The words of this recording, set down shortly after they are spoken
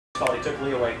called He Took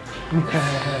Lee Away.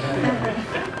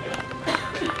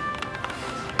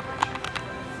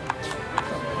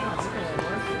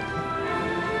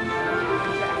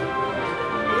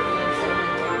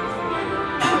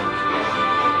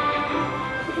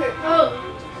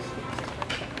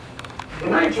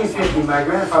 In 1950, my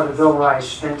grandfather Bill Rice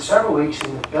spent several weeks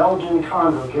in the Belgian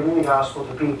Congo giving the gospel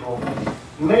to people,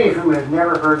 many of whom had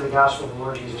never heard the gospel of the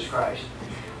Lord Jesus Christ.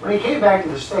 When he came back to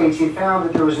the States, he found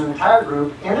that there was an entire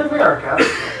group in America,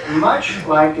 much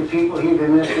like the people he had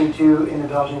been ministering to in the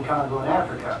Belgian Congo in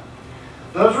Africa.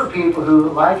 Those were people who,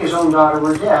 like his own daughter,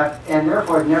 were deaf and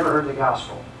therefore had never heard the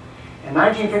gospel. In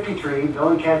 1953, Bill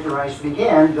and Kathy Rice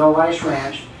began Bill Rice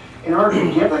Ranch in order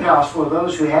to give the gospel to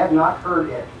those who had not heard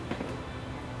it.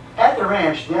 At the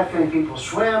ranch, deaf-hearing people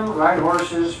swim, ride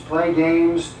horses, play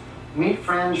games, meet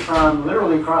friends from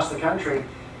literally across the country,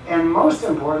 and most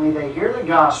importantly, they hear the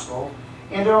gospel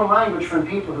in their own language from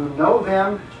people who know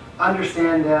them,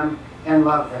 understand them, and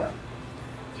love them.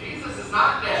 Jesus is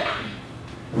not dead.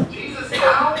 Jesus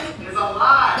now is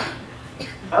alive.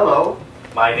 Hello,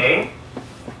 my name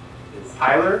is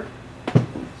Tyler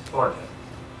Thornton.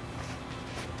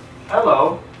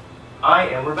 Hello, I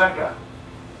am Rebecca.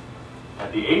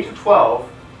 At the age of 12,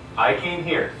 I came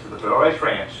here to the Bill Rice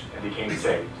Ranch and became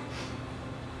saved.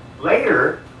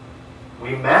 Later,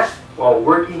 we met while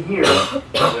working here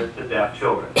with the deaf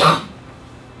children.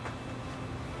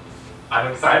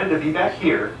 I'm excited to be back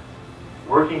here,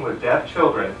 working with deaf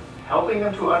children, helping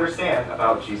them to understand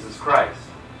about Jesus Christ.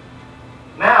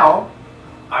 Now,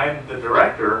 I'm the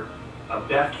director of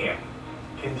Deaf Camp,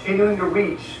 continuing to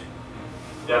reach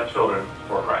deaf children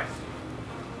for Christ.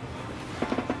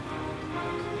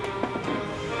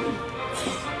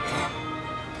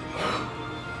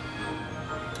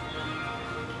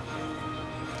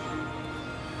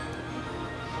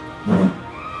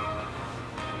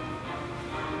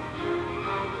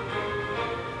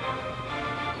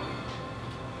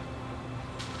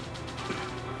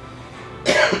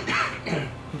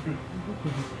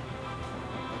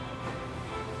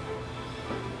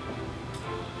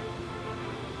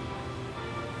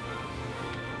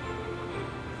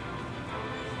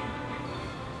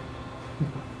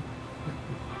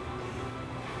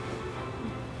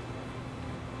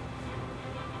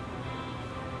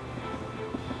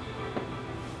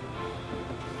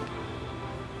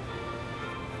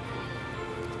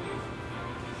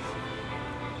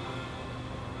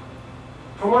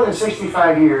 For more than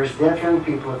 65 years, deaf young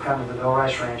people have come to the Bill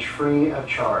Rice Ranch free of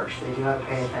charge. They do not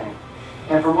pay a thing.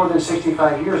 And for more than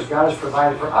 65 years, God has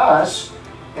provided for us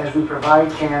as we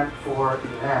provide camp for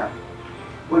them.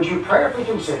 Would you prayerfully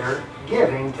consider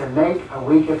giving to make a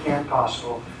week of camp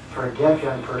possible for a deaf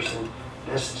young person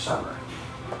this summer?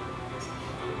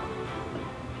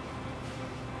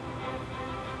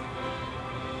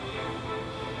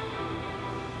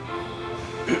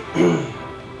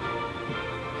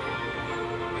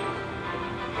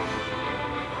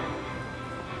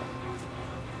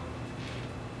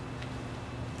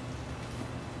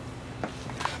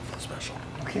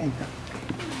 Okay.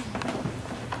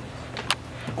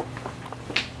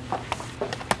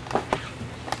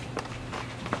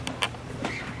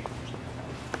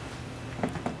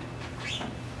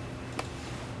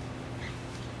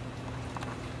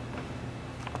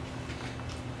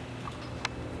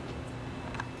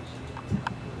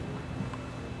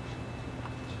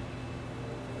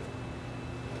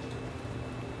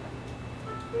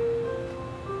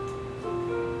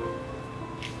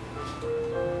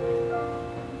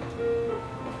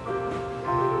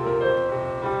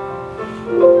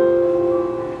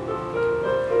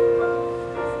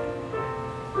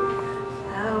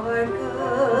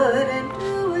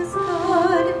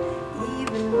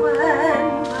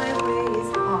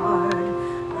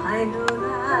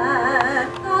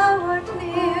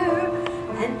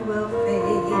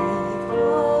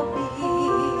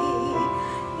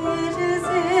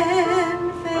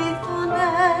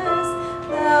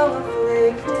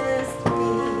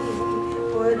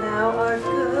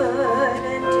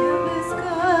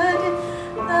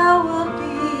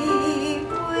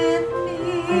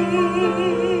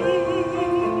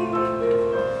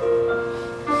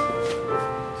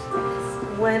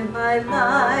 When my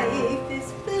life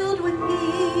is filled with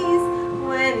ease,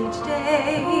 when each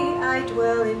day I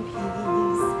dwell in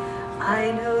peace,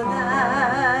 I know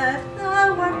that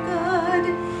thou art good,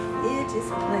 it is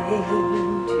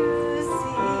plain to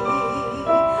see.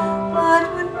 But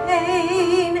when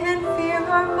pain and fear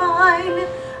are mine,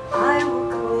 I will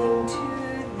cling to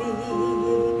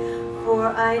thee, for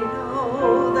I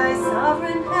know thy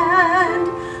sovereign hand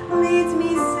leads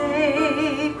me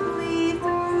safely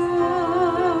through.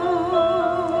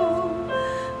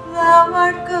 Thou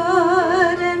art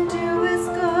good and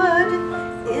doest good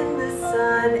in the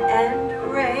sun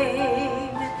and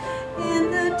rain. In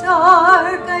the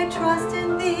dark I trust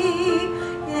in Thee,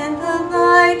 in the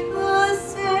light the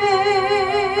same.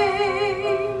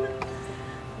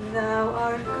 Thou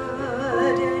art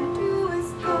good and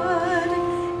doest good,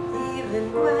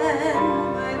 even when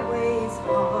my way's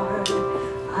hard.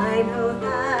 I know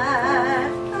that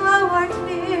Thou art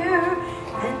near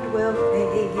and will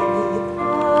faithful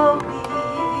be.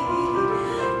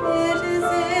 It is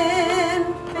in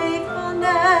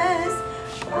faithfulness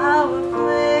Thou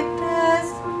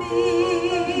afflictest me.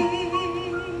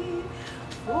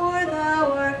 For Thou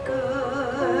art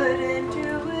good and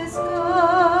doest good.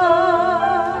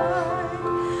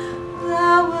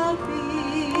 Thou wilt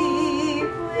be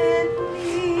with me.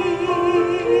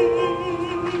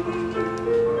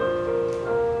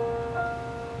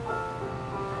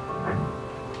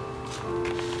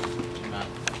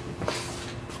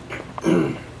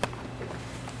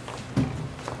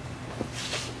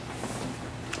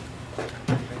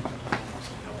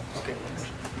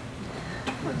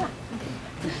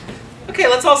 Okay,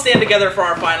 let's all stand together for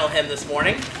our final hymn this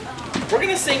morning. We're going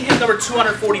to sing hymn number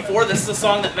 244. This is a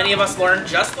song that many of us learned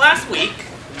just last week.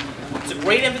 It's a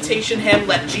great invitation hymn,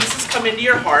 Let Jesus Come Into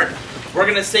Your Heart. We're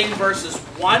going to sing verses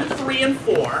 1, 3, and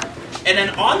 4. And then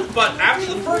after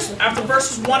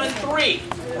verses 1 and 3,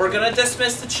 we're going to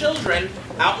dismiss the children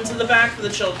out into the back for the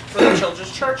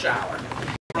children's church hour.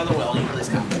 Brother Will, you please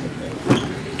come.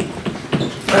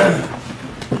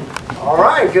 All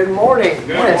right, good morning.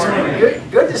 Good morning.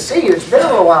 Good to see you. It's been a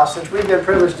little while since we've been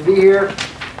privileged to be here,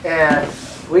 and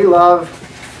we love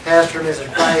Pastor and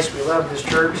Mrs. Price. We love this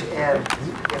church, and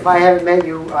if I haven't met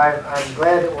you, I'm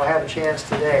glad that we'll have a chance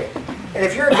today. And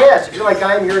if you're a guest, if you're like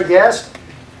I am, you're a guest,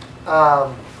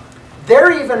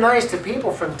 they're even nice to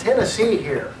people from Tennessee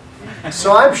here.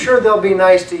 So I'm sure they'll be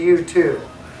nice to you too.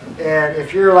 And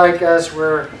if you're like us,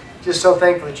 we're just so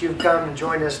thankful that you've come and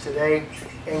joined us today.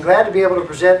 And glad to be able to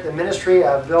present the ministry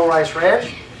of Bill Rice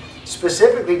Ranch,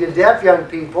 specifically to deaf young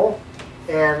people,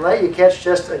 and let you catch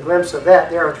just a glimpse of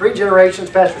that. There are 3 generations,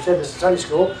 Pastor said this in Sunday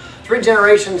school, 3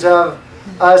 generations of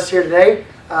us here today.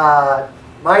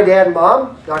 My dad and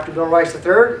mom, Dr. Bill Rice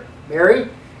III, Mary,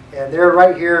 and they're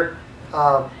right here,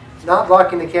 not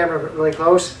blocking the camera, but really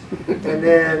close. And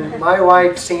then my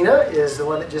wife, Sina, is the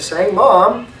one that just sang.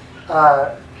 Mom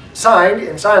signed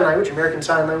in sign language, American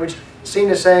Sign Language.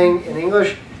 Sina sang in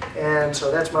English, and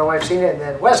so that's my wife, Sina. And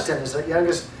then Weston is the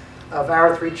youngest of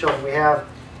our 3 children. We have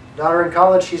a daughter in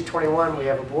college, she's 21. We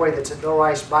have a boy that's at Bill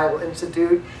Rice Bible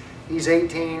Institute. He's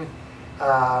 18.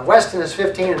 Weston is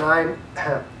 15, and I'm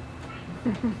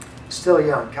still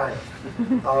young, kind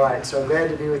of. All right, so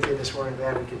glad to be with you this morning.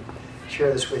 Glad we could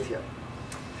share this with you.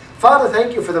 Father,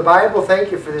 thank you for the Bible. Thank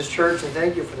you for this church, and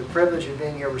thank you for the privilege of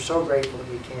being here. We're so grateful that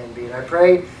we can be. And I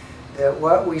pray that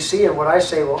what we see and what I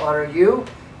say will honor you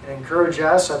and encourage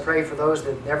us. I pray for those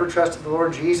that have never trusted the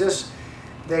Lord Jesus,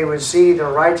 they would see the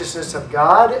righteousness of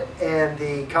God and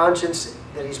the conscience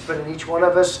that He's put in each one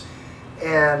of us,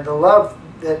 and the love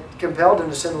that compelled Him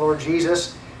to send the Lord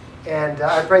Jesus. And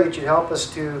I pray that you'd help us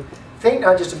to think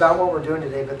not just about what we're doing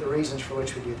today, but the reasons for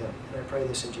which we do them. And I pray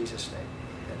this in Jesus' name.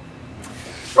 Amen.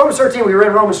 Romans 13, we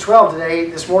read Romans 12 today,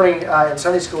 this morning in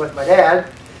Sunday school with my dad.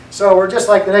 So we're just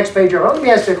like the next page over. Let me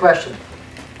ask you a question.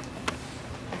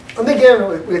 Let me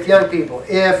begin with young people.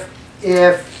 If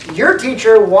your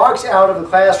teacher walks out of the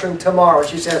classroom tomorrow and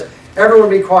she says, everyone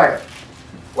be quiet,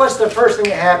 what's the first thing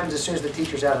that happens as soon as the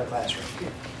teacher's out of the classroom?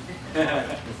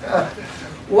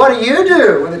 What do you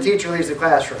do when the teacher leaves the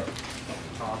classroom?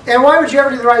 And why would you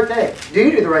ever do the right thing? Do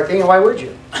you do the right thing, and why would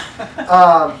you?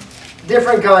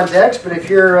 Different context, but if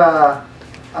you're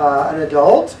an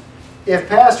adult, if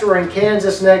Pastor were in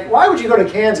Kansas next, why would you go to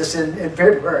Kansas in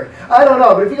February? I don't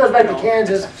know, but if he goes back to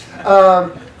Kansas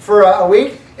for a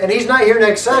week and he's not here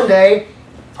next Sunday,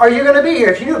 are you going to be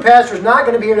here? If you knew Pastor's not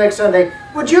going to be here next Sunday,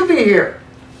 would you be here?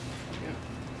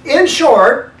 In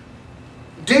short,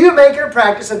 do you make it a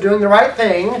practice of doing the right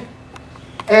thing?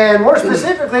 And more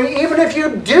specifically, even if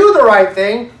you do the right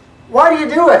thing, why do you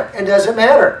do it? And does it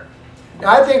matter? Now,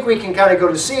 I think we can kind of go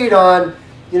to seed on,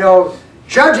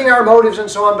 judging our motives and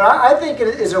so on, but I think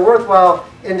it is a worthwhile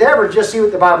endeavor to just see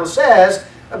what the Bible says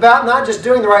about not just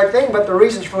doing the right thing, but the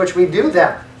reasons for which we do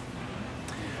them.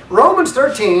 Romans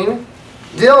 13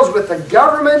 deals with the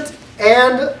government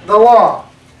and the law.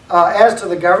 As to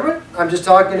the government, I'm just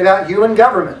talking about human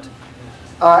government.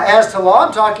 As to law,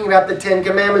 I'm talking about the 10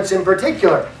 Commandments in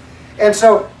particular. And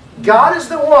so God is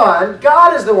the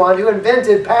one who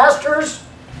invented pastors,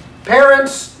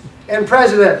 parents, and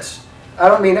presidents. I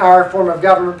don't mean our form of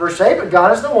government per se, but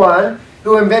God is the one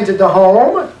who invented the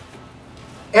home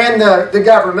and the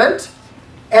government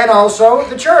and also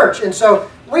the church. And so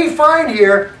we find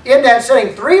here in that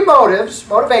setting three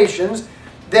motivations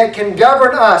that can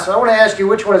govern us. And I want to ask you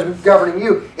which one is governing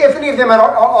you, if any of them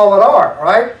all are, all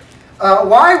right?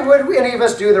 Why would any of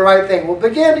us do the right thing? We'll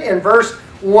begin in verse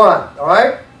 1, all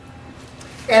right?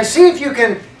 And see if you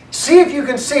can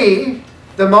see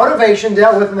the motivation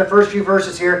dealt with in the first few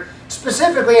verses here,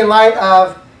 specifically in light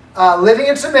of living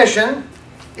in submission,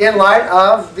 in light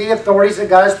of the authorities that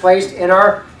God has placed in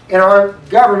our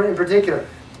government in particular.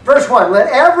 Verse 1, let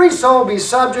every soul be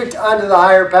subject unto the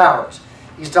higher powers.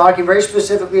 He's talking very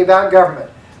specifically about government.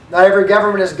 Not every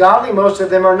government is godly, most of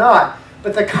them are not.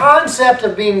 But the concept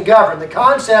of being governed, the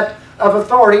concept of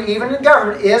authority, even in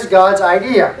government, is God's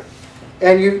idea.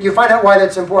 And you find out why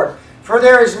that's important. For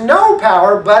there is no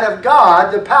power but of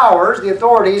God, the powers, the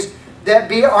authorities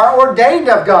that are ordained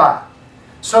of God.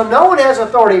 So no one has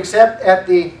authority except at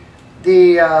the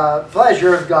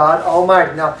pleasure of God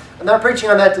Almighty. Now, I'm not preaching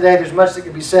on that today. There's much that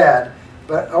could be said.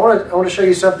 But I want to show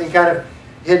you something kind of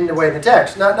hidden away in the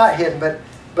text. Not hidden,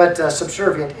 but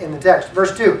subservient in the text.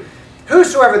 Verse 2.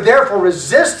 Whosoever therefore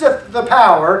resisteth the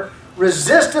power,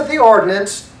 resisteth the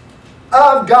ordinance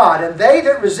of God. And they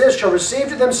that resist shall receive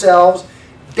to themselves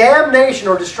damnation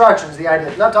or destruction is the idea.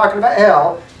 It's not talking about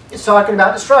hell. It's talking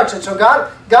about destruction. So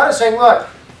God is saying, look,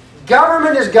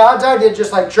 government is God's idea,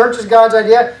 just like church is God's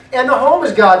idea, and the home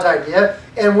is God's idea.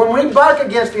 And when we buck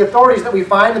against the authorities that we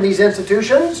find in these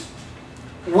institutions,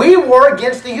 we war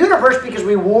against the universe because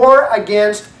we war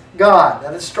against God.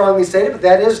 Now, that's strongly stated, but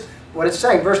that is what it's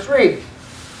saying. Verse 3.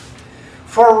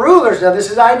 For rulers, now this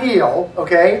is ideal,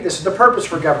 okay? This is the purpose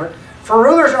for government. For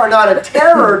rulers are not a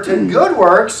terror to good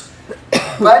works,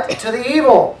 but to the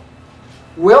evil.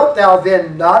 Wilt thou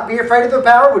then not be afraid of the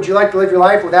power? Would you like to live your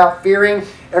life without fearing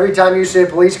every time you see a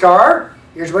police car?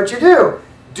 Here's what you do.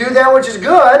 Do that which is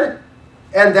good,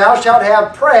 and thou shalt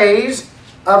have praise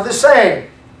of the same.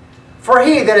 For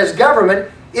he that is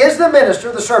government is the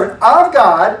minister, the servant of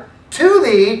God, to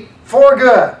thee for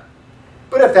good.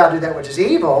 But if thou do that which is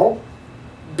evil,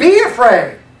 be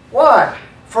afraid. Why?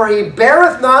 For he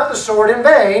beareth not the sword in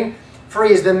vain, for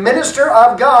he is the minister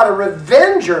of God, a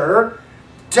revenger,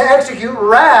 to execute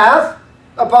wrath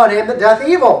upon him that doth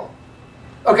evil.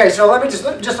 Okay, so let me just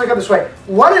look up this way.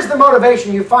 What is the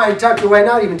motivation you find tucked away?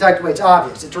 Not even tucked away, it's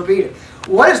obvious, it's repeated.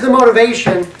 What is the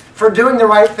motivation for doing the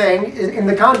right thing in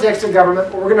the context of government?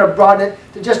 But we're going to broaden it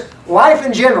to just life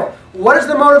in general. What is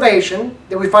the motivation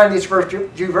that we find in these first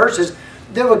few verses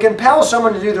that would compel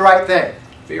someone to do the right thing?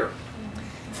 Fear.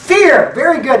 Fear!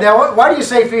 Very good. Now, why do you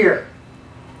say fear?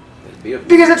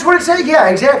 Because that's what it says. Yeah,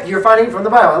 exactly. You're finding it from the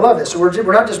Bible. I love this. So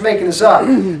we're not just making this up.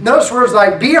 Notice words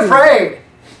like be afraid.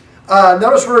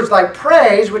 Notice words like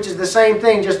praise, which is the same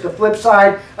thing, just the flip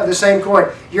side of the same coin.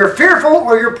 You're fearful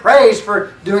or you're praised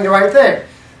for doing the right thing.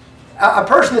 A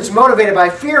person that's motivated by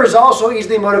fear is also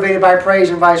easily motivated by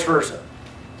praise and vice versa.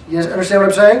 You guys understand what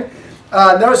I'm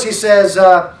saying? Notice he says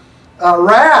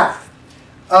wrath.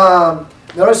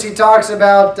 Notice he talks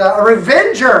about a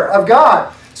revenger of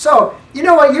God. So, you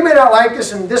know what? You may not like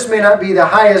this, and this may not be the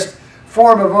highest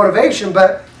form of motivation,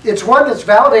 but it's one that's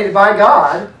validated by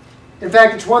God. In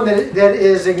fact, it's one that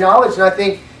is acknowledged, and I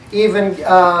think even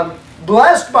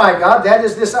blessed by God. That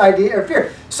is this idea of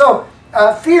fear. So,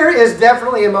 fear is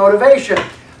definitely a motivation.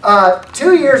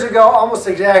 2 years ago, almost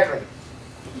exactly,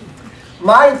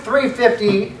 my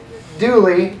 350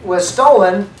 dually was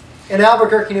stolen in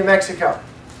Albuquerque, New Mexico.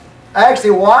 I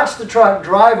actually watched the truck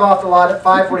drive off the lot at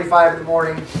 5:45 in the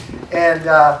morning and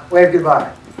wave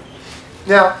goodbye.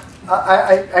 Now,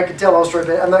 I could tell the whole story,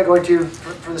 but I'm not going to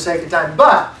for the sake of time.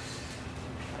 But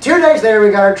 2 days later, we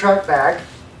got our truck back.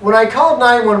 When I called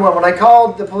 911, when I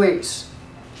called the police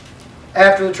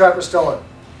after the truck was stolen,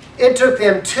 it took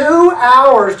them 2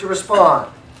 hours to respond.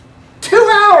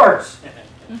 2 hours!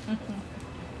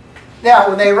 Now,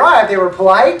 when they arrived, they were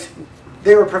polite,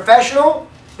 they were professional,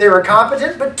 they were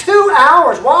competent, but 2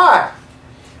 hours, why?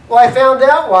 Well, I found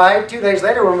out why 2 days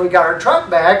later when we got our truck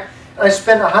back, and I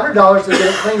spent $100 to get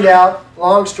it cleaned out.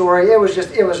 Long story. It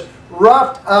was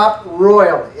roughed up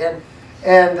royally,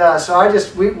 and so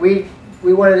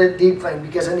we wanted it deep cleaned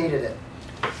because it needed it.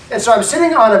 And so I'm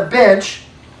sitting on a bench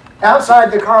outside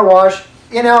the car wash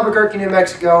in Albuquerque, New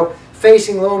Mexico,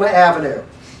 facing Loma Avenue.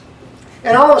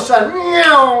 And all of a sudden,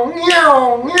 meow,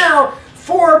 meow, meow,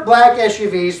 4 black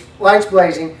SUVs, lights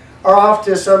blazing, are off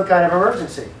to some kind of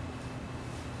emergency.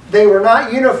 They were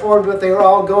not uniformed, but they were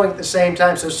all going at the same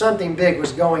time, so something big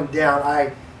was going down,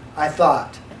 I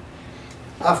thought.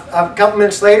 A couple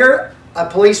minutes later, a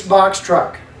police box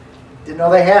truck. Didn't know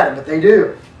they had them, but they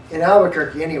do. In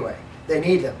Albuquerque anyway. They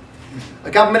need them.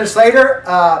 A couple minutes later,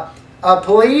 a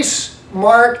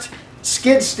police-marked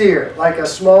skid steer, like a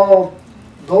small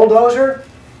bulldozer,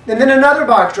 and then another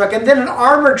box truck, and then an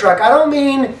armored truck. I don't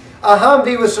mean a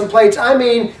Humvee with some plates. I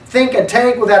mean, think a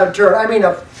tank without a turret. I mean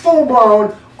a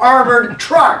full-blown armored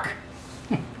truck.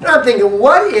 And I'm thinking,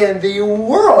 what in the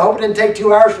world? I hope it didn't take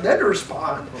 2 hours for them to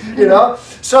respond, you know?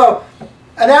 So,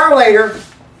 an hour later,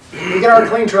 we get our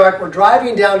clean truck. We're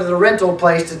driving down to the rental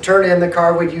place to turn in the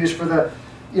car we'd used for the,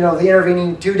 you know, the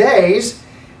intervening 2 days.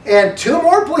 And 2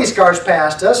 more police cars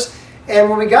passed us. And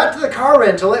when we got to the car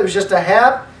rental, it was just a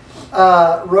half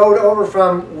road over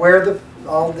from where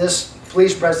all this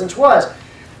police presence was.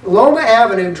 Loma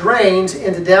Avenue drains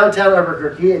into downtown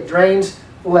Albuquerque. It drains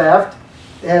left.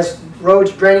 It has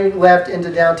roads draining left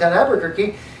into downtown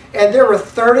Albuquerque. And there were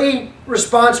 30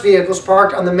 response vehicles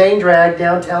parked on the main drag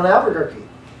downtown Albuquerque.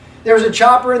 There was a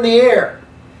chopper in the air.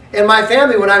 And my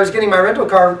family, when I was getting my rental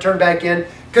car turned back in,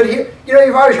 could hear, you know,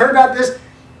 you've always heard about this.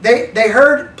 They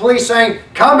heard police saying,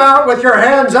 "Come out with your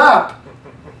hands up."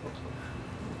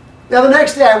 Now the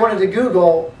next day I wanted to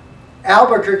Google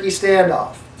Albuquerque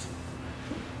standoff.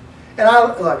 And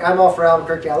look, I'm all for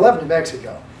Albuquerque. I love New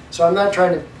Mexico. So I'm not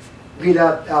trying to beat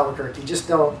up Albuquerque. Just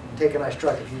don't take a nice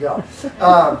truck if you go.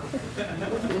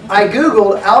 I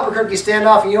Googled Albuquerque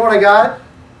standoff, and you know what I got?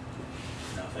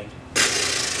 Nothing.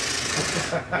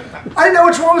 I didn't know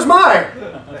which one was mine.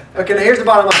 Okay, now here's the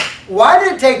bottom line. Why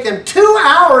did it take them 2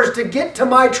 hours to get to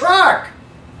my truck?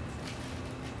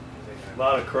 A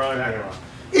lot of crime here.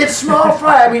 It's small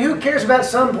fry. I mean, who cares about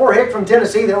some poor hick from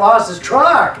Tennessee that lost his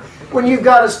truck when you've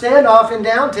got a standoff in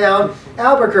downtown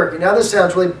Albuquerque? Now, this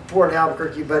sounds really poor in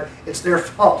Albuquerque, but it's their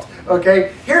fault.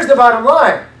 Okay? Here's the bottom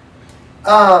line.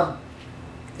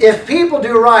 If people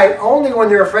do right only when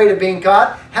they're afraid of being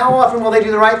caught, how often will they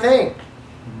do the right thing?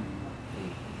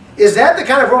 Is that the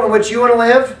kind of world in which you want to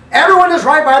live? Everyone does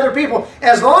right by other people,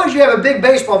 as long as you have a big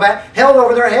baseball bat held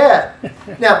over their head.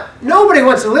 Now, nobody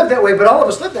wants to live that way, but all of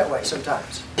us live that way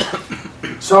sometimes.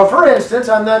 So, for instance,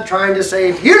 I'm not trying to say,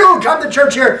 if you don't come to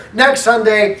church here next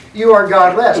Sunday, you are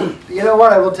godless. You know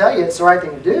what? I will tell you, it's the right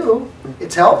thing to do.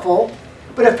 It's helpful.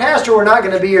 But if Pastor were not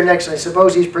going to be here next Sunday,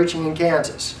 suppose he's preaching in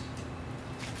Kansas.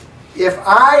 If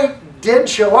I did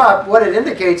show up, what it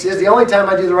indicates is the only time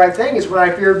I do the right thing is when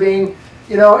I fear being,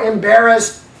 you know,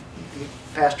 embarrassed.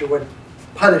 Pastor would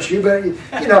punish you, but,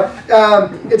 you know,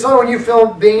 it's only when you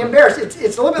feel being embarrassed.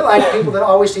 It's a little bit like people that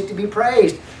always seek to be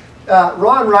praised.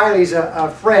 Ron Riley's a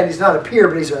friend. He's not a peer,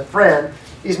 but he's a friend.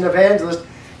 He's an evangelist.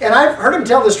 And I've heard him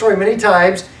tell this story many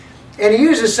times, and he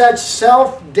uses such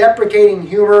self-deprecating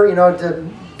humor, you know, to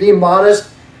be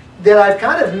modest, that I've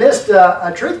kind of missed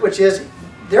a truth, which is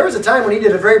there was a time when he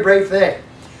did a very brave thing.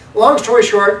 Long story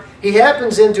short, he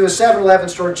happens into a 7-Eleven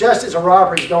store just as a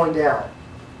robbery is going down.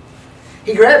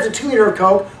 He grabs a 2-liter of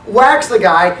Coke, whacks the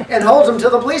guy, and holds him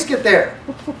till the police get there.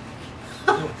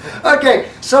 Okay,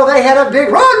 so they had a big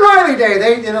Ron Riley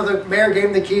day. You know, the mayor gave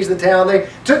him the keys to the town. They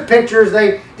took pictures.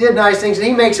 They did nice things, and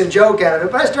he makes a joke out of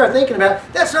it. But I started thinking about,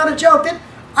 that's not a joke.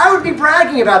 I would be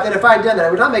bragging about that if I'd done that.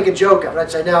 I would not make a joke of it. I'd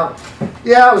say, no,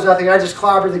 yeah, it was nothing. I just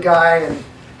clobbered the guy and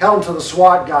held him till the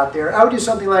SWAT got there. I would do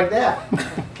something like that.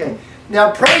 Okay.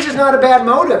 Now, praise is not a bad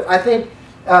motive. I think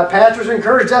pastors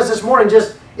encouraged us this morning.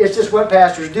 It's just what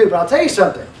pastors do. But I'll tell you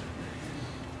something.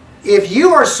 If you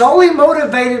are solely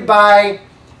motivated by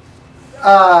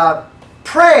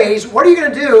praise, what are you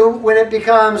going to do when it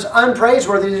becomes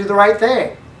unpraiseworthy to do the right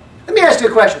thing? Let me ask you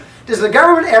a question. Does the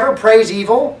government ever praise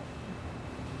evil?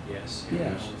 Yes.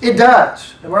 Yes. It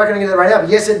does. And we're not going to get that right now, but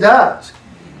yes, it does.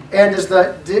 And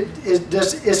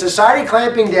is society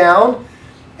clamping down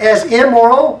as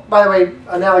immoral? By the way,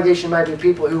 an allegation might be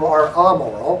people who are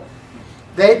amoral.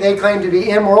 They claim to be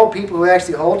immoral, people who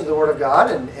actually hold to the Word of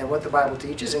God and what the Bible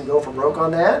teaches and go for broke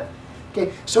on that.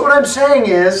 Okay, so what I'm saying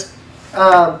is,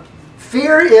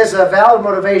 fear is a valid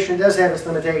motivation. It does have its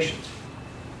limitations.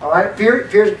 All right? Now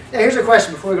here's a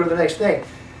question before we go to the next thing.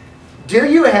 Do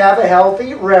you have a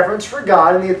healthy reverence for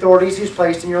God and the authorities He's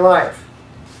placed in your life?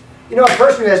 You know, a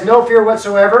person who has no fear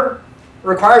whatsoever,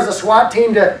 requires a SWAT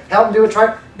team to help him do a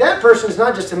trial, that person is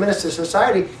not just a menace to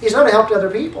society, he's not a help to other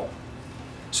people.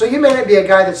 So you may not be a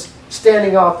guy that's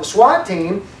standing off the SWAT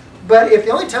team, but if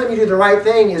the only time you do the right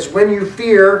thing is when you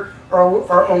fear or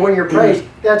when you're praised,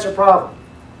 that's a problem.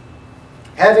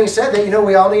 Having said that, you know,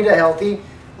 we all need a healthy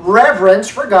reverence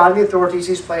for God and the authorities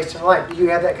He's placed in life. Do you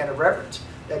have that kind of reverence,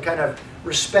 that kind of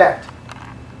respect?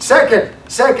 Second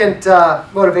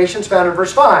motivation is found in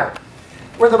verse 5,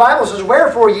 where the Bible says,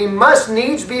 "Wherefore ye must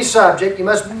needs be subject," you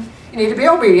need to be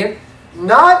obedient,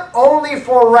 "not only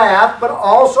for wrath, but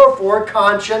also for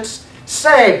conscience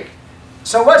sake."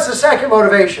 So what's the second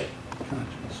motivation?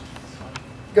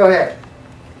 Go ahead.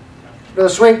 Brother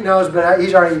Swink knows, but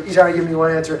he's already given me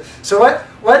one answer. So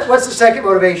what's the second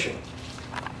motivation?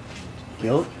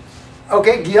 Guilt.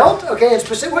 Okay, guilt. Okay, and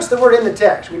specific. What's the word in the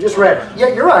text? We just read it. Yeah,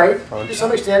 you're right. To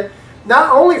some extent,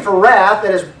 not only for wrath,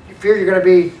 that is, you fear you're going to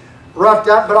be roughed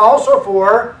up, but also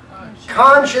for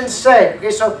conscience sake.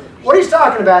 Okay, so what he's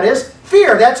talking about is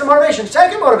fear. That's a motivation.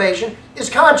 Second motivation is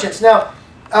conscience. Now,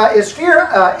 is fear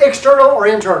external or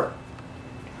internal?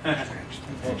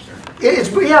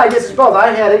 Yeah, I guess it's both. I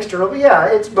had external, but yeah,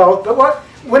 it's both. But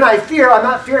when I fear, I'm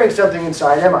not fearing something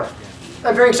inside, am I?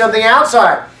 I'm fearing something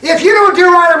outside. If you don't do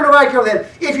right, I'm going to whack you over the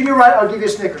head. If you do right, I'll give you a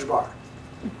Snickers bar.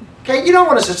 Okay, you don't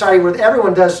want a society where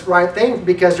everyone does right things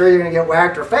because they're either going to get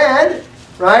whacked or fed,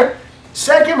 right?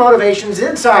 Second motivation is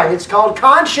inside. It's called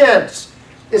conscience.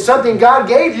 It's something God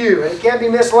gave you, and it can't be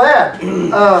misled.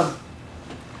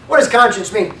 What does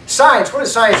conscience mean? Science. What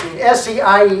does science mean?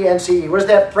 S-C-I-E-N-C-E. What is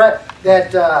that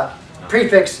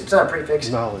prefix? It's not a prefix.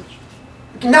 Knowledge.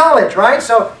 Knowledge, right?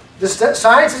 So the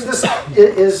science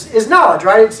is knowledge,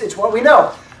 right? It's what we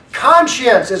know.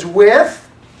 Conscience is with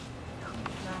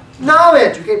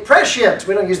knowledge. Okay, prescience.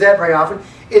 We don't use that very often.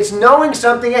 It's knowing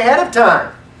something ahead of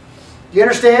time. Do you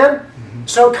understand? Mm-hmm.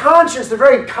 So conscience, the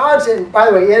very concept, by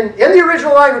the way, in the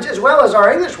original language as well as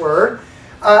our English word,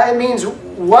 it means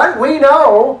what we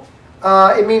know.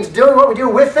 It means doing what we do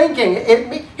with thinking.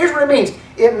 Here's what it means.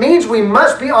 It means we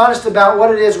must be honest about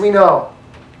what it is we know.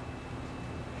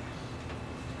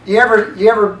 You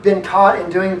ever been caught in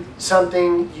doing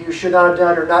something you should not have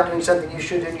done or not doing something you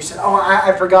should do and you said, oh,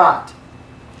 I forgot.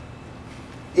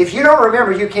 If you don't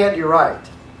remember, you can't do right.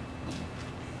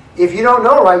 If you don't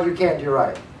know right, you can't do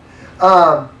right.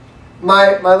 I'll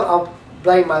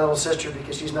blame my little sister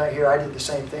because she's not here. I did the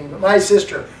same thing. But my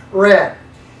sister, Ren,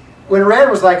 when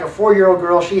Ren was like a 4-year-old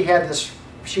girl, she had this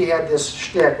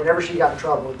shtick whenever she got in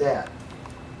trouble with Dad.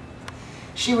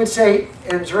 She would say,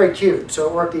 and it was very cute, so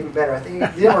it worked even better. I think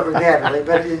it didn't work with Dad really,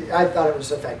 but I thought it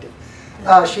was effective.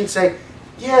 She'd say,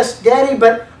 yes, Daddy,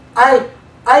 but I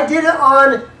did it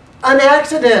on an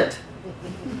accident.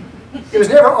 It was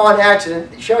never on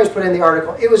accident. She always put in the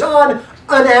article. It was on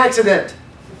an accident.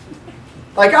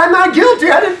 Like, I'm not guilty.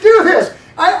 I didn't do this.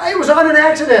 It was on an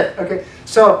accident. Okay,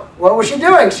 so what was she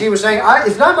doing? She was saying,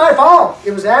 it's not my fault.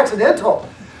 It was accidental.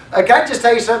 Can I just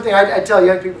tell you something? I tell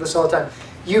young people this all the time.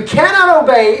 You cannot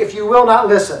obey if you will not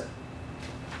listen.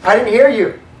 I didn't hear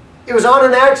you. It was on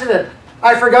an accident.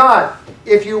 I forgot.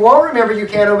 If you won't remember, you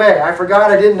can't obey. I forgot.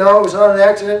 I didn't know it was on an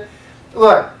accident.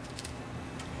 Look,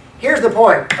 here's the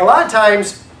point. A lot of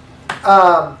times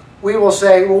we will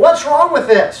say, well, what's wrong with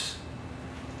this?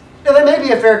 Now, that may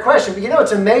be a fair question, but you know,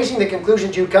 it's amazing the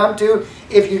conclusions you come to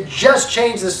if you just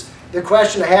change the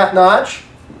question a half notch.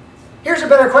 Here's a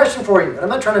better question for you. And I'm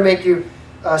not trying to make you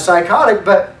psychotic,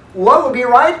 but what would be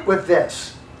right with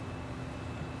this?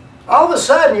 All of a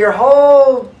sudden, your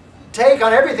whole take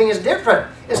on everything is different.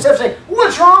 Instead of saying,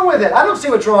 what's wrong with it? I don't see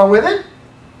what's wrong with it.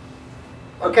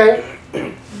 Okay,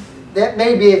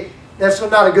 that's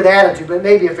not a good attitude, but it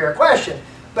may be a fair question.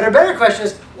 But a better question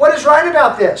is, what is right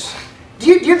about this? Do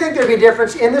you think there'd be a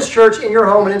difference in this church, in your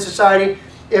home, and in society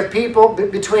if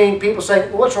between people saying,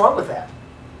 well, what's wrong with that?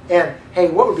 And, hey,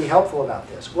 what would be helpful about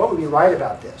this? What would be right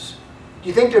about this? Do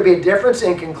you think there'd be a difference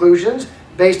in conclusions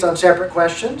based on separate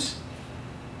questions?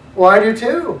 Well, I do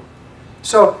too.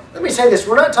 So let me say this.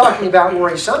 We're not talking about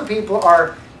worry. Some people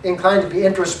are inclined to be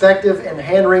introspective and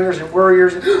hand-wringers and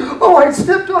worriers. Oh, I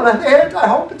stepped on an ant. I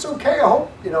hope it's okay. I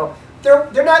hope, you know. They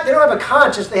don't have a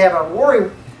conscience. They have a worry.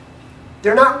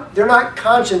 They're not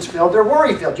conscience-filled. They're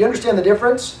worry-filled. Do you understand the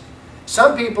difference?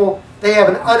 Some people, they have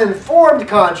an uninformed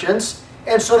conscience,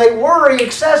 and so they worry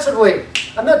excessively.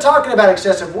 I'm not talking about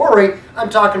excessive worry. I'm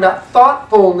talking about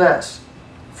thoughtfulness.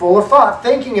 Full of thought,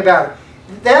 thinking about it.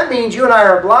 That means you and I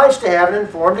are obliged to have an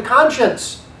informed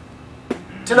conscience.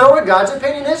 To know what God's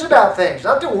opinion is about things.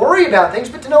 Not to worry about things,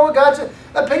 but to know what God's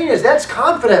opinion is. That's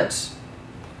confidence.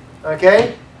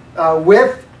 Okay?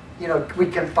 We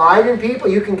confide in people.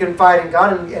 You can confide in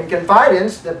God, and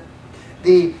confidence, that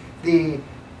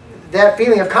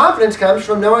feeling of confidence comes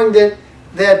from knowing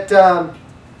that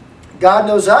God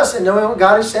knows us and knowing what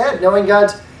God has said,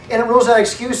 and it rules out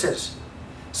excuses.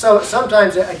 So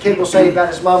sometimes a kid will say about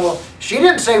his mom, well, she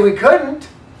didn't say we couldn't.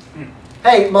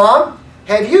 Hey, Mom,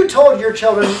 have you told your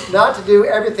children not to do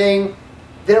everything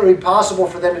that it would be possible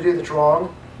for them to do that's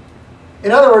wrong?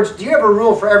 In other words, do you have a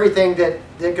rule for everything that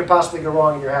could possibly go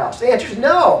wrong in your house? The answer is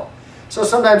no. So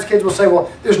sometimes kids will say, well,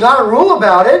 there's not a rule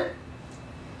about it.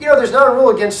 You know, there's not a rule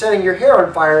against setting your hair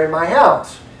on fire in my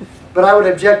house. But I would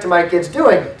object to my kids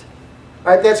doing it.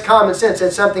 Right? That's common sense.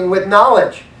 That's something with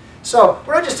knowledge. So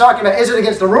we're not just talking about, is it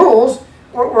against the rules?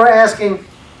 We're asking,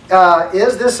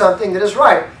 is this something that is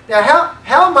right? Now,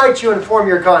 how might you inform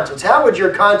your conscience? How would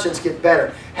your conscience get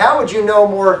better? How would you know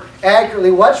more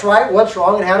accurately what's right, what's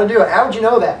wrong, and how to do it? How would you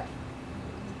know that?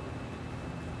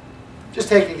 Just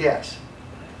take a guess.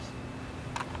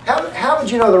 How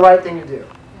would you know the right thing to do?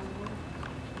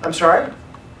 I'm sorry?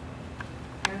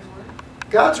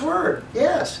 God's Word.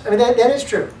 Yes. I mean, that is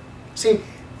true. See,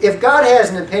 if God has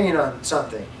an opinion on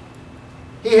something,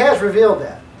 He has revealed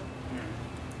that.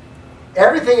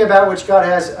 Everything about which God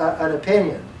has an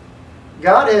opinion,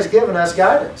 God has given us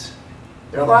guidance.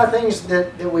 There are a lot of things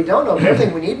that we don't know, but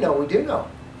everything we need to know, we do know.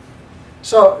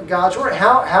 So, God's Word.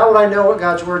 How would I know what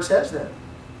God's Word says then?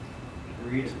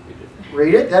 Read it.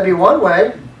 Read it. That'd be one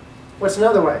way. What's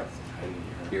another way?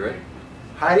 Hear it.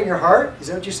 Hide it in your heart? Is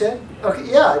that what you said? Okay,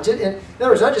 yeah. In other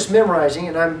words, not just memorizing,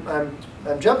 and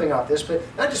I'm jumping off this, but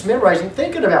not just memorizing,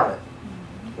 thinking about it.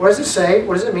 What does it say?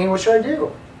 What does it mean? What should I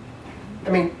do? I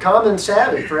mean, common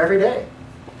savvy for every day.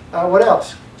 What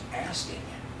else? Asking.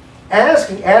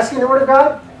 Asking the Word of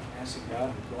God? Asking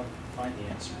God and going to find the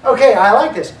answer. Okay, I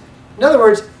like this. In other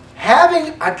words,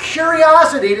 having a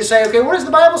curiosity to say, okay, what does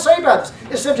the Bible say about this?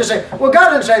 Instead of just saying, well,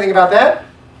 God didn't say anything about that.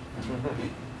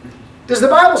 Does the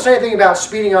Bible say anything about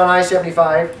speeding on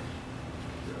I-75?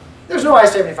 There's no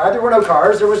I-75. There were no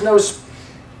cars. There was no...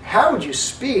 How would you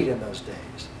speed in those days?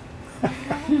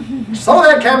 Slow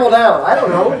that camel down. I don't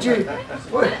know.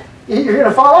 You're going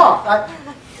to fall off.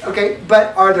 Okay,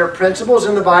 but are there principles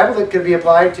in the Bible that could be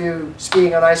applied to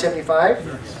speeding on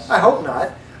I-75? I hope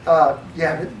not.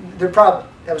 Yeah, they're probably...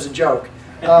 That was a joke.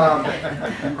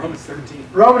 Romans 13.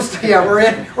 Yeah,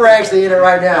 we're actually in it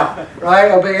right now.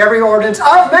 Right? Obey every ordinance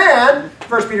of man,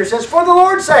 1 Peter says, for the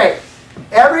Lord's sake.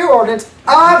 Every ordinance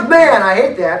of man. I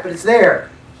hate that, but it's there.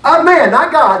 Of man,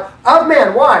 not God. Of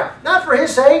man. Why? Not for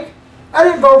his sake. I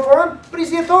didn't vote for him, but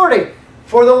he's the authority.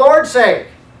 For the Lord's sake.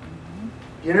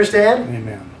 You understand?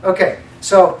 Amen. Okay,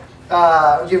 so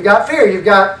you've got fear. You've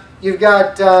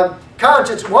got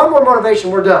conscience. One more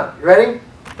motivation, we're done. You ready?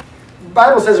 The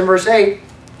Bible says in verse 8,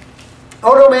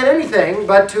 owe no man anything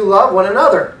but to love one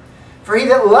another. For he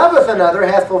that loveth another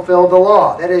hath fulfilled the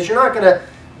law. That is, you're not going to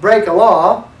break a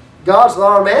law, God's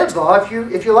law or man's law, if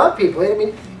you love people. I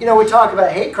mean, you know, we talk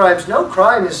about hate crimes. No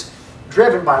crime is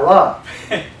driven by love.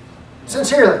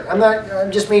 Sincerely. I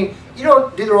just mean, you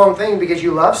don't do the wrong thing because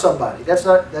you love somebody. That's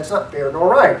not fair nor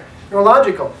right, nor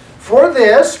logical. For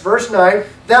this, verse 9,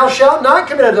 thou shalt not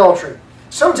commit adultery.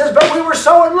 Someone says, but we were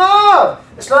so in love.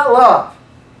 It's not love.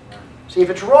 See, if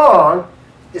it's wrong,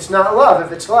 it's not love.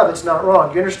 If it's love, it's not wrong.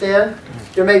 Do you understand?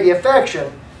 There may be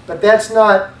affection, but that's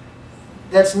not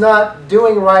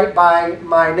doing right by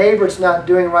my neighbor. It's not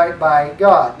doing right by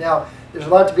God. Now, there's a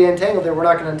lot to be entangled there. We're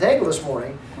not going to entangle this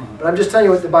morning, but I'm just telling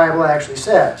you what the Bible actually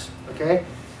says. Okay?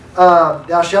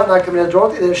 Thou shalt not commit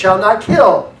adultery. Thou shalt not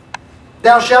kill.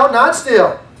 Thou shalt not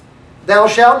steal. Thou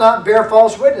shalt not bear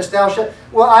false witness. Thou shalt...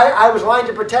 Well, I was lying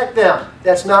to protect them.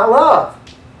 That's not love.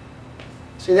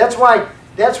 See, that's why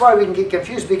we can get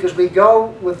confused, because we go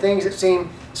with things that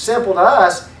seem simple to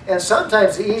us, and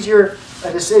sometimes the easier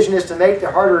a decision is to make,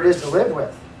 the harder it is to live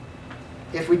with.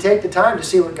 If we take the time to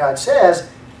see what God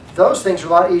says, those things are a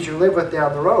lot easier to live with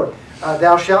down the road.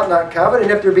 Thou shalt not covet,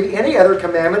 and if there be any other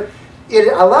commandment,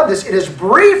 I love this, it is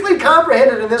briefly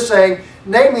comprehended in this saying,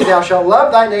 namely, thou shalt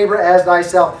love thy neighbor as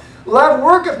thyself. Love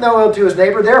worketh no ill to his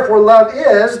neighbor, therefore love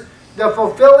is the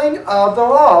fulfilling of the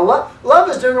law. Love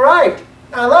is doing right.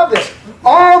 I love this.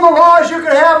 All the laws you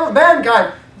can have of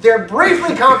mankind, they're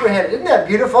briefly comprehended. Isn't that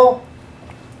beautiful?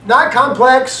 Not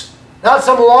complex, not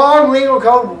some long legal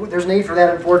code. There's need for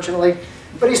that, unfortunately.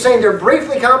 But he's saying they're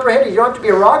briefly comprehended. You don't have to be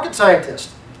a rocket scientist.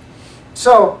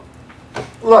 So,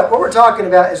 look, what we're talking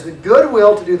about is the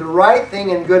goodwill to do the right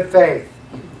thing in good faith.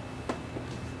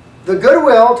 The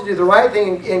goodwill to do the right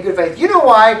thing in good faith. You know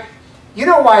why? You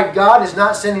know why God is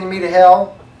not sending me to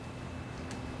hell?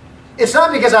 It's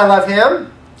not because I love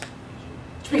Him.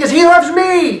 It's because He loves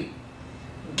me.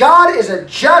 God is a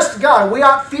just God. We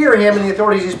ought to fear Him and the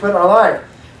authorities He's put in our life.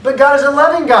 But God is a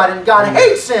loving God, and God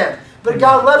hates sin. But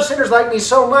God loves sinners like me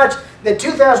so much that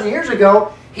 2,000 years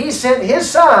ago, He sent His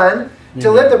Son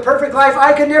to live the perfect life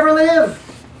I could never live.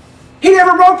 He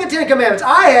never broke the 10 Commandments.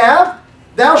 I have.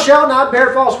 Thou shalt not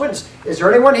bear false witness. Is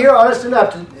there anyone here honest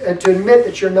enough to admit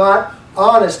that you're not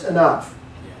honest enough?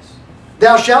 Yes.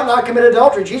 Thou shalt not commit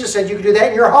adultery. Jesus said you can do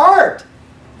that in your heart.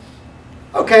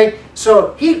 Okay,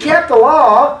 so He kept the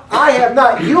law. I have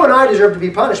not. You and I deserve to be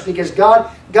punished because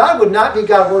God would not be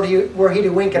God were He to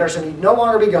wink at our sin. He'd no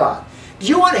longer be God. Do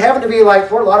you want heaven to be like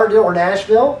Fort Lauderdale or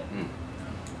Nashville?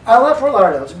 I love Fort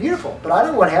Lauderdale. It's beautiful. But I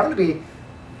don't want heaven to be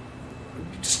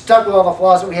stuck with all the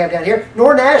flaws that we have down here,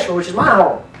 nor Nashville, which is my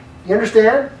home. You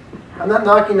understand? I'm not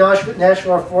knocking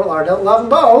Nashville or Fort Lauderdale. Don't love them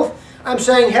both. I'm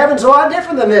saying heaven's a lot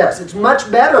different than this. It's much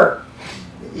better.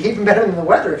 Even better than the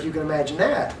weather, if you can imagine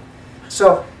that.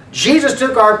 So Jesus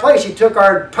took our place. He took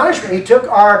our punishment. He took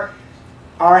our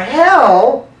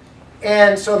hell.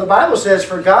 And so the Bible says,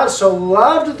 for God so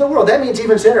loved the world, that means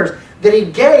even sinners, that He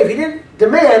gave, He didn't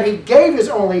demand, He gave His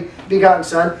only begotten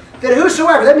Son, that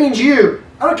whosoever, that means you,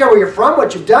 I don't care where you're from,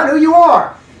 what you've done, who you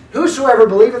are, whosoever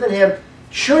believeth in Him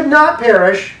should not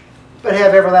perish, but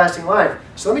have everlasting life.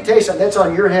 So let me tell you something, that's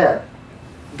on your head.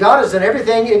 God has done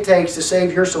everything it takes to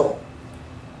save your soul.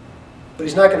 But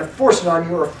He's not going to force it on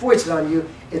you or foist it on you.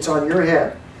 It's on your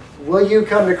head. Will you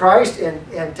come to Christ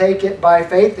and take it by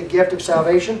faith, the gift of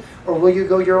salvation, or will you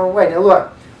go your own way? Now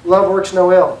look, love works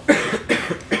no ill.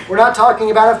 We're not talking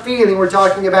about a feeling, we're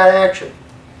talking about action.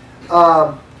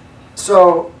 Love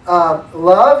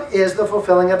is the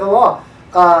fulfilling of the law.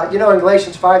 In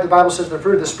Galatians 5, the Bible says the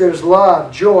fruit of the Spirit is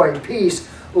love, joy, peace,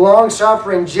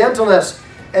 long-suffering, gentleness.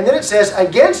 And then it says,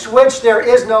 against which there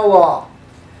is no law.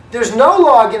 There's no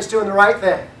law against doing the right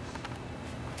thing.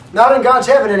 Not in God's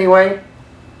heaven anyway.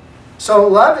 So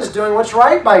love is doing what's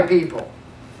right by people.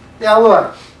 Now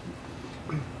look,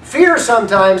 fear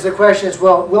sometimes, the question is,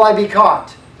 well, will I be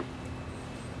caught?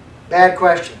 Bad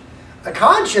question. A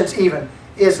conscience even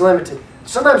is limited.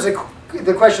 Sometimes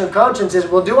the question of conscience is,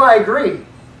 well, do I agree?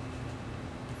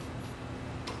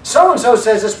 So-and-so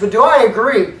says this, but do I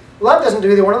agree? Love doesn't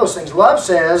do either one of those things. Love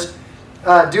says,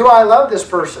 do I love this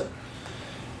person?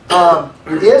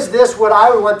 Is this what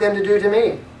I would want them to do to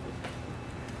me?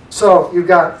 So you've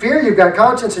got fear, you've got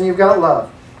conscience, and you've got love.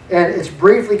 And it's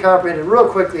briefly comprehended real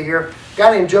quickly here. A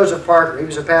guy named Joseph Parker, he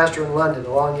was a pastor in London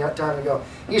a long time ago.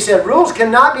 He said, rules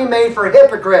cannot be made for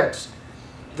hypocrites.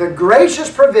 The gracious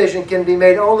provision can be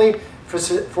made only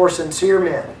for sincere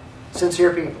men,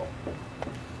 sincere people.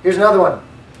 Here's another one.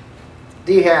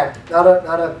 D-hack,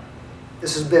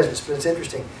 this is business, but it's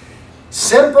interesting.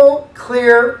 Simple,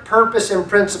 clear purpose and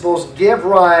principles give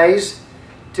rise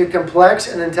to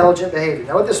complex and intelligent behavior.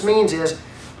 Now what this means is,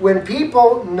 when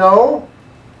people know,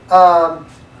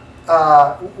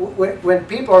 when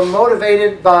people are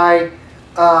motivated by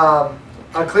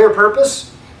a clear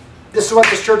purpose, this is what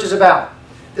this church is about.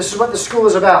 This is what the school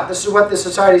is about. This is what the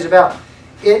society is about.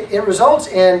 It results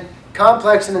in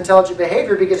complex and intelligent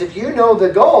behavior, because if you know the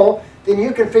goal, then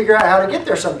you can figure out how to get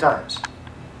there sometimes.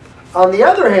 On the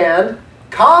other hand,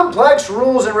 complex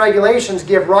rules and regulations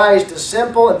give rise to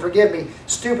simple, and forgive me,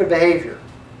 stupid behavior.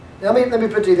 Now let me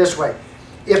put it to you this way.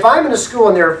 If I'm in a school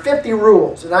and there are 50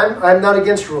 rules, and I'm not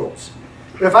against rules,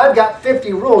 but if I've got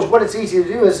 50 rules, what it's easy to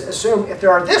do is assume if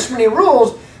there are this many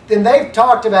rules, then they've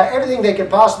talked about everything they could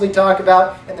possibly talk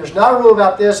about, and there's not a rule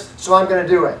about this, so I'm going to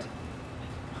do it.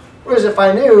 Whereas if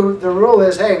I knew the rule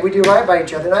is, hey, we do right by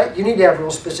each other, you need to have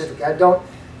rules specific. Don't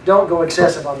go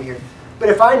excessive on me here. But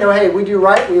if I know, hey, we do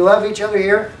right, we love each other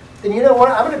here, then you know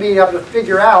what? I'm going to be able to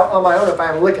figure out on my own, if I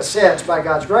have a lick of sense by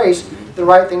God's grace, the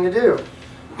right thing to do.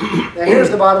 Now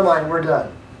here's the bottom line, we're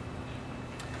done.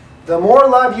 The more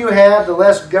love you have, the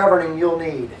less governing you'll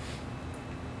need.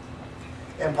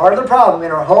 And part of the problem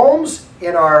in our homes,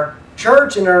 in our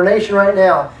church, in our nation right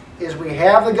now, is we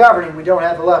have the governing, we don't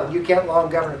have the love. And you can't long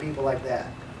govern people like that.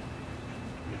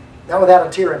 Not without a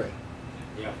tyranny.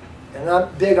 Yeah. And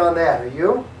I'm big on that. Are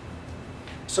you?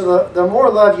 So the more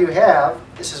love you have,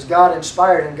 this is God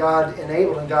inspired and God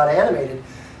enabled and God animated,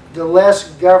 the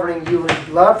less governing you need.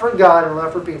 Love for God and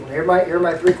love for people. Here are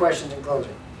my 3 questions in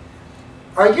closing.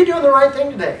 Are you doing the right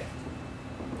thing today?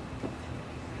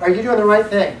 Are you doing the right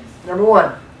thing? Number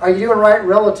 1, are you doing right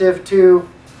relative to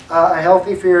a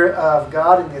healthy fear of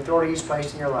God and the authority He's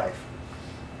placed in your life?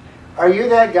 Are you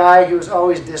that guy who's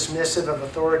always dismissive of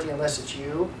authority unless it's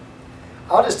you?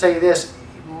 I'll just tell you this.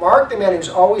 Mark the man who's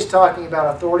always talking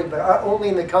about authority, but only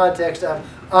in the context of,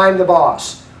 I'm the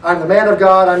boss. I'm the man of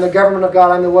God. I'm the government of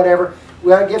God. I'm the whatever.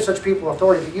 We don't give such people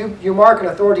authority. But you mark an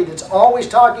authority that's always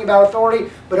talking about authority,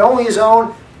 but only his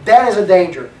own. That is a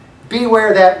danger.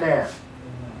 Beware that man.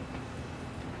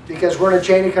 Because we're in a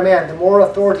chain of command. The more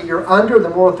authority you're under, the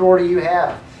more authority you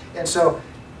have. And so,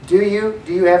 do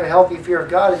you have a healthy fear of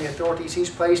God and the authorities He's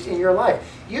placed in your life?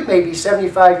 You may be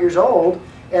 75 years old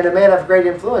and a man of great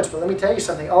influence, but let me tell you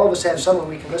something. All of us have someone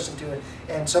we can listen to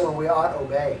and someone we ought to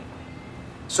obey.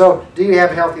 So, do you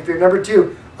have a healthy fear? Number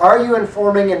 2, are you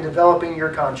informing and developing your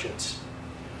conscience?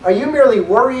 Are you merely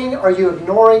worrying? Are you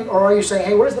ignoring? Or are you saying,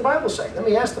 hey, what does the Bible say? Let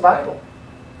me ask the Bible.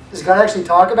 Does God actually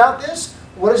talk about this?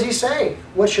 What does He say?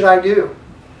 What should I do?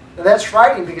 Now that's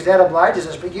frightening because that obliges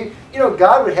us. But you know,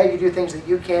 God would have you do things that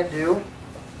you can't do.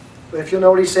 But if you'll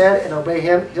know what He said and obey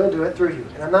Him, He'll do it through you.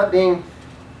 And I'm not being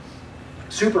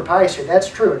super pious here. That's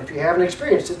true. And if you haven't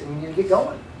experienced it, then you need to get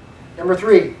going. Number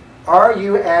 3, are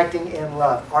you acting in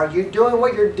love? Are you doing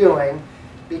what you're doing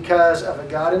because of a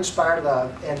God-inspired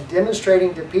love and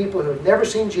demonstrating to people who have never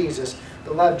seen Jesus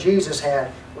the love Jesus had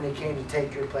when he came to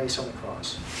take your place on the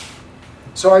cross?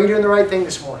 So are you doing the right thing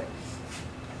this morning?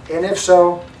 And if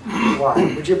so,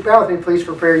 why? Would you bow with me, please,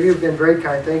 for prayer? You've been very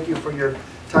kind. Thank you for your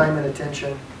time and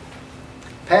attention.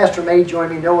 Pastor May join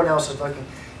me. No one else is looking.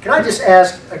 Can I just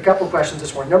ask a couple questions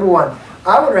this morning? Number 1,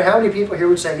 I wonder how many people here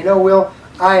would say, you know, Will,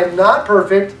 I am not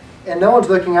perfect, and no one's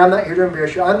looking. I'm not here to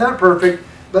embarrass you. I'm not perfect,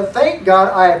 but thank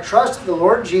God I have trusted the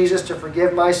Lord Jesus to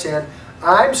forgive my sin.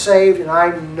 I'm saved, and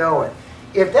I know it.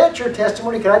 If that's your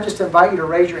testimony, can I just invite you to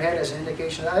raise your hand as an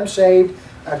indication that I'm saved,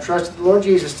 I've trusted the Lord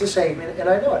Jesus to save me, and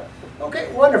I know it.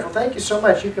 Okay, wonderful. Thank you so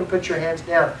much. You can put your hands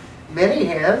down. Many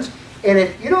hands. And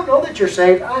if you don't know that you're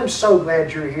saved, I'm so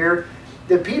glad you're here.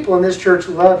 The people in this church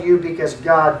love you because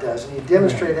God does. And He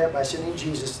demonstrated that by sending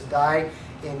Jesus to die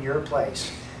in your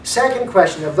place. Second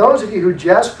question, of those of you who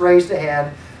just raised a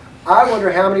hand, I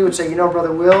wonder how many would say, you know,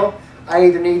 Brother Will, I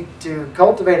either need to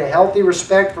cultivate a healthy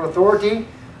respect for authority,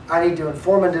 I need to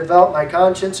inform and develop my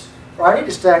conscience, or I need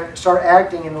to start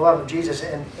acting in the love of Jesus.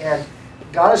 And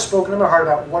God has spoken to my heart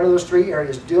about one of those 3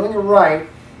 areas, doing it right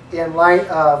in light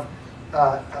of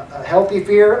a healthy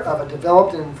fear, of a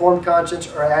developed and informed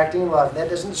conscience, or acting in love. And that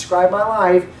doesn't describe my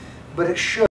life, but it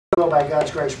should. By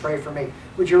God's grace, pray for me.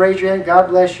 Would you raise your hand? God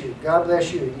bless you. God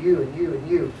bless you, and you, and you, and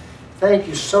you. Thank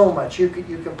you so much. You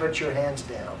can put your hands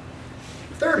down.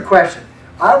 Third question.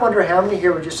 I wonder how many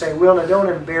here would just say, Will, now don't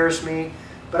embarrass me,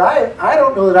 but I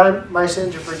don't know that my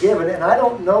sins are forgiven, and I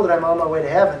don't know that I'm on my way to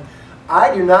heaven.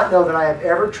 I do not know that I have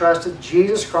ever trusted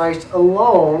Jesus Christ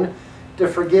alone to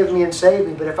forgive me and save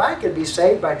me. But if I could be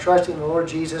saved by trusting the Lord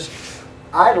Jesus,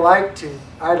 I'd like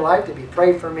to be.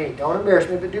 Pray for me. Don't embarrass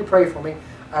me, but do pray for me.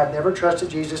 I've never trusted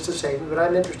Jesus to save me, but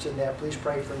I'm interested in that. Please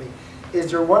pray for me.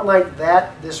 Is there one like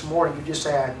that this morning? You just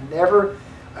say, I've never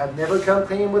come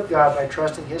clean with God by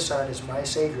trusting His Son as my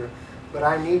Savior, but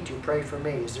I need to. Pray for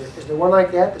me. Is there one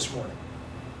like that this morning?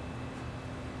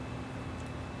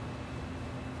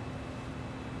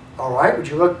 All right. Would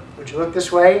you look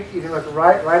this way? You can look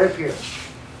right up here.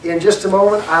 In just a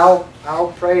moment,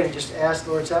 I'll pray and just ask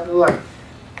the Lord's help. Look,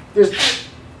 this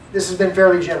has been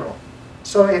fairly general.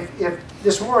 So if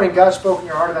this morning God spoke in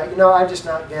your heart about, you know, I've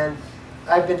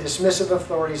been dismissive of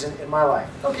authorities in my life.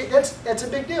 Okay, that's a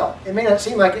big deal. It may not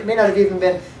seem like it may not have even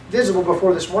been visible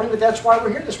before this morning, but that's why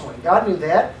we're here this morning. God knew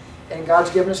that, and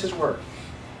God's given us His Word.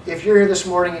 If you're here this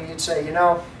morning and you'd say, you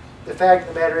know, the fact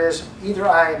of the matter is, either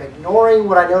I am ignoring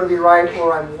what I know to be right,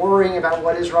 or I'm worrying about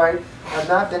what is right, I've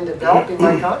not been developing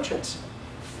my conscience,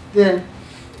 then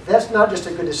that's not just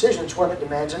a good decision, it's one that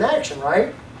demands an action,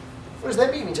 right? What does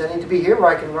that mean? It means I need to be here where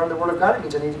I can learn the Word of God. It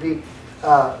means I need to be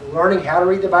learning how to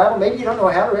read the Bible. Maybe you don't know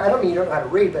how to read. I don't mean you don't know how to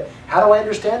read, but how do I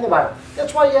understand the Bible?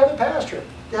 That's why you have a pastor,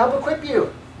 to help equip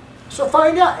you. So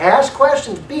find out. Ask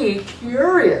questions. Be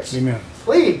curious. Amen.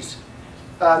 Please.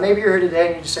 Maybe you're here today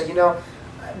and you just say, you know,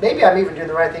 maybe I'm even doing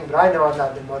the right thing, but I know I've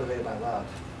not been motivated by love.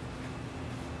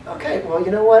 Okay, well,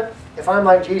 you know what? If I'm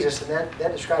like Jesus, then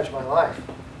that describes my life.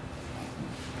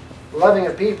 Loving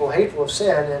of people, hateful of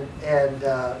sin, and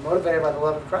motivated by the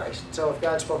love of Christ. So if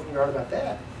God's spoken to your heart about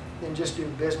that, then just do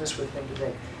business with Him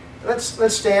today.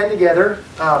 Let's stand together.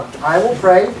 I will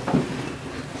pray.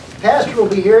 Pastor will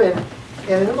be here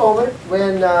in a moment.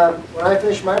 When I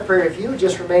finish my prayer, if you would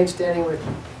just remain standing with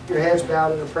your heads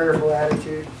bowed in a prayerful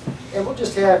attitude, and we'll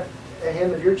just have a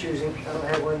hymn of your choosing. I don't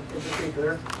have one in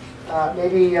particular.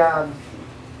 Maybe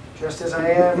Just As I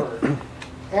Am, or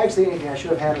actually anything. I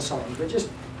should have had a song, but just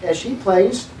as she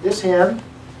plays this hymn,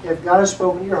 if God has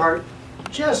spoken to your heart,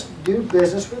 just do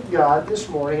business with God this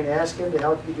morning and ask Him to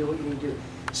help you do what you need to do.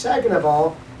 Second of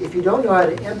all, if you don't know how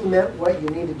to implement what you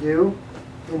need to do,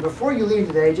 then before you leave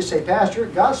today, just say, Pastor,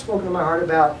 God's spoken to my heart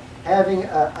about having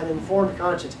an informed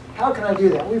conscience. How can I do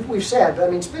that? We've said, but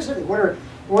I mean specifically, what are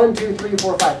 1, 2, 3,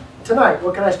 4, 5? Tonight,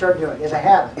 what can I start doing as a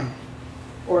habit?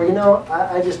 Or, you know,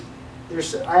 I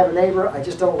have a neighbor, I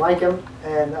just don't like him,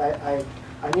 and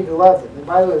I need to love them. And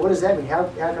by the way, what does that mean? How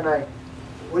can I,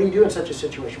 what do you do in such a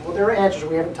situation? Well, there are answers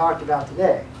we haven't talked about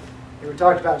today. They were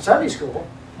talked about in Sunday school,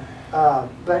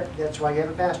 but that's why you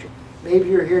have a pastor. Maybe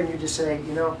you're here and you just say,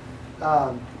 you know,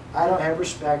 I don't have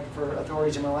respect for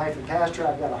authorities in my life. And Pastor,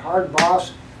 I've got a hard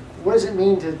boss. What does it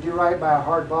mean to do right by a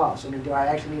hard boss? I mean, do I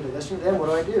actually need to listen to them? What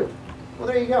do I do? Well,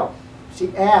 there you go.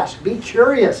 See, ask. Be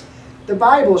curious. The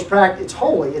Bible is practical. It's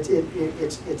holy. It's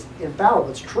infallible.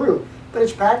 It's true, but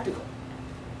it's practical.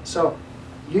 So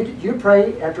you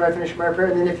pray after I finish my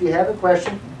prayer, and then if you have a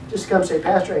question, just come say,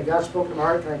 Pastor, hey, God's spoken to my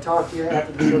heart. Can I talk to you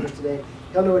after the service today?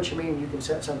 he'll know what you mean. You can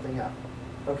set something up.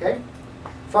 Okay?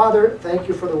 Father, thank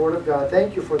you for the Word of God.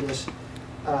 Thank you for this.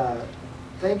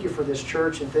 Thank you for this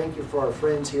church, and thank you for our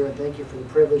friends here, and thank you for the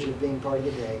privilege of being part of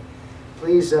the day.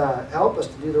 Please help us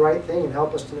to do the right thing and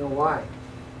help us to know why.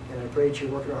 And I pray that you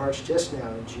work in our hearts just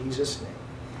now in Jesus' name.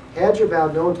 Heads are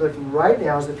bowed, no one's looking right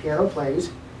now as the piano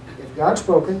plays. If God's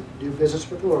spoken, do business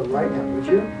with the Lord right now, would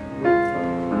you?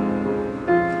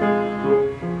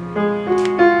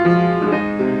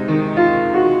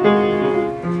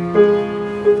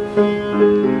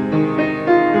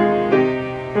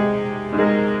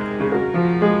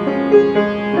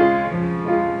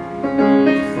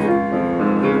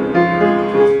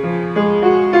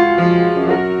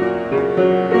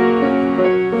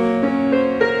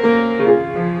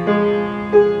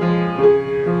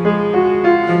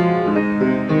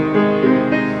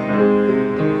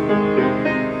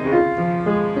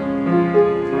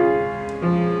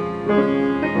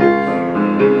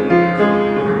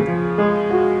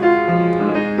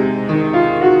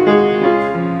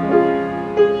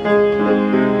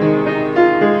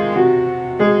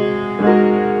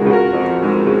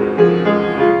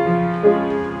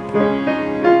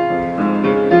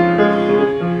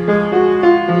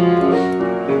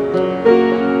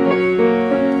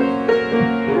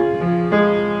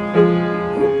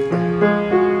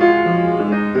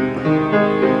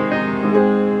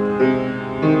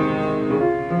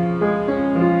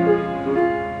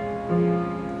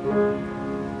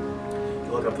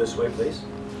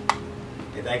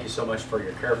 For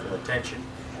your careful attention,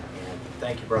 and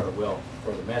thank you, Brother Will,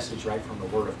 for the message right from the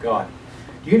Word of God.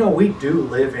 Do you know we do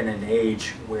live in an age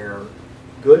where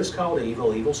good is called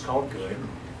evil, evil is called good.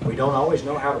 We don't always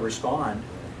know how to respond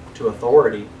to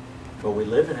authority, but we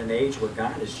live in an age where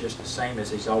God is just the same as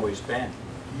He's always been.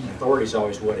 Authority is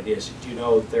always what it is. Do you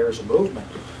know there's a movement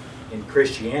in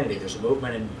Christianity, there's a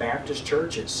movement in Baptist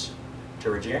churches to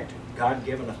reject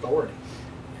God-given authority.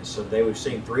 And so today we've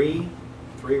seen three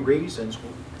reasons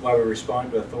why we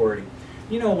respond to authority.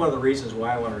 You know, one of the reasons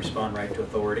why I want to respond right to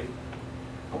authority,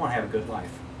 I want to have a good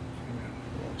life.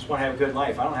 I just want to have a good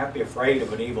life. I don't have to be afraid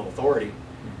of an evil authority.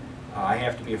 I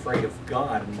have to be afraid of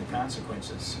God and the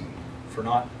consequences for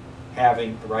not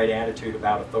having the right attitude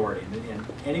about authority. And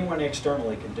anyone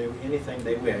externally can do anything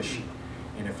they wish.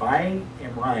 And if I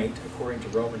am right, according to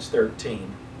Romans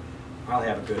 13, I'll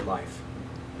have a good life.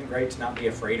 Isn't it great to not be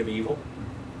afraid of evil?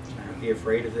 Not be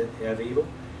afraid of evil.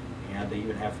 And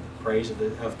even have praise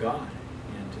of God.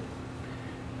 And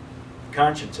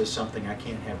conscience is something I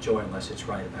can't have joy unless it's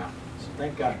right about. So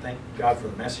thank God for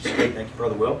the message today. Thank you,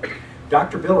 Brother Will.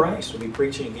 Dr. Bill Rice will be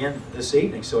preaching again this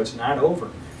evening, so it's not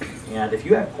over. And if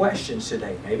you have questions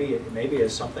today, maybe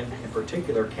as something in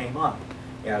particular came up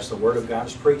as the Word of God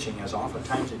is preaching, as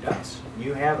oftentimes it does,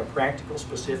 you have a practical,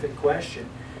 specific question,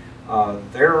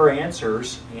 there are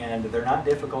answers, and they're not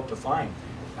difficult to find.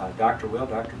 Dr.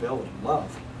 Bill would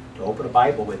love to open a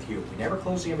Bible with you. We never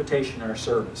close the invitation in our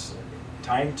service.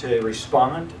 Time to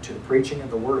respond to the preaching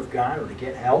of the Word of God or to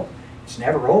get help, it's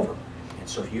never over. And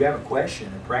so if you have a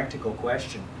question, a practical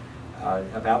question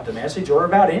about the message or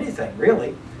about anything,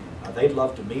 really, they'd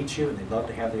love to meet you and they'd love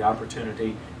to have the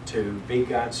opportunity to be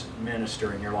God's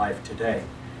minister in your life today.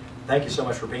 Thank you so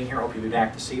much for being here. I hope you'll be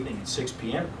back this evening at 6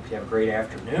 p.m. Hope you have a great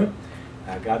afternoon.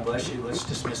 God bless you. Let's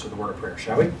dismiss with a word of prayer,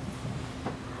 shall we?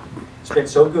 It's been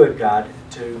so good, God,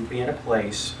 to be in a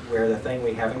place where the thing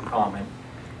we have in common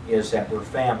is that we're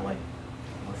family.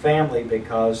 We're family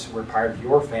because we're part of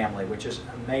your family, which is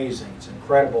amazing. It's an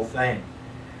incredible thing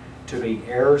to be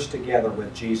heirs together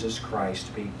with Jesus Christ,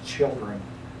 to be children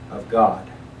of God.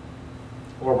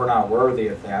 Lord, we're not worthy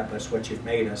of that. That's what you've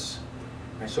made us.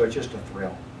 And so it's just a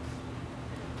thrill.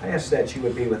 I ask that you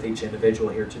would be with each individual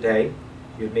here today.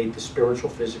 You'd meet the spiritual,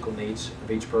 physical needs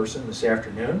of each person this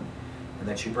afternoon. And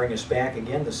that you bring us back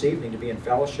again this evening to be in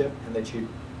fellowship, and that you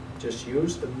just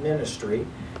use the ministry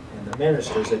and the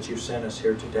ministers that you've sent us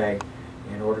here today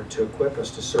in order to equip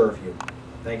us to serve you.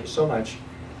 Thank you so much.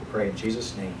 We pray in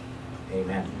Jesus' name.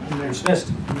 Amen.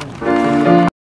 Dismissed.